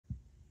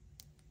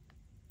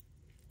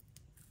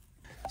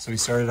So we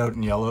started out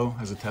in yellow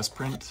as a test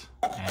print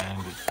and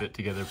it fit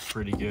together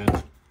pretty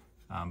good.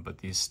 But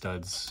these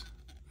studs,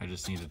 I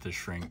just needed to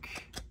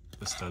shrink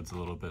the studs a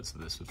little bit so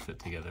this would fit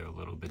together a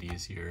little bit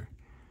easier.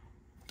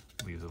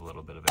 Leaves a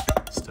little bit of it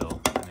still,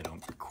 and they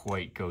don't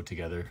quite go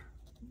together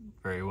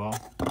very well.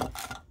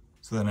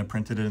 So then I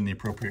printed it in the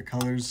appropriate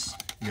colors,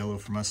 yellow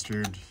for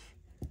mustard,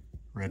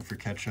 red for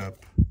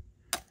ketchup.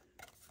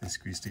 They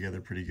squeeze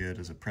together pretty good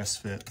as a press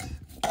fit,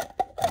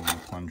 and then a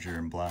plunger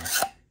in black,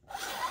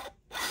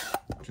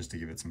 just to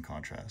give it some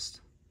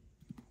contrast.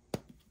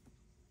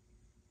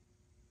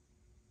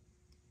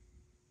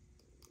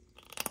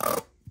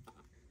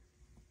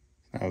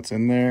 Now it's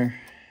in there,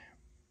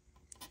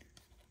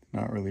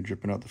 not really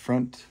dripping out the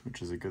front,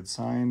 which is a good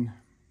sign.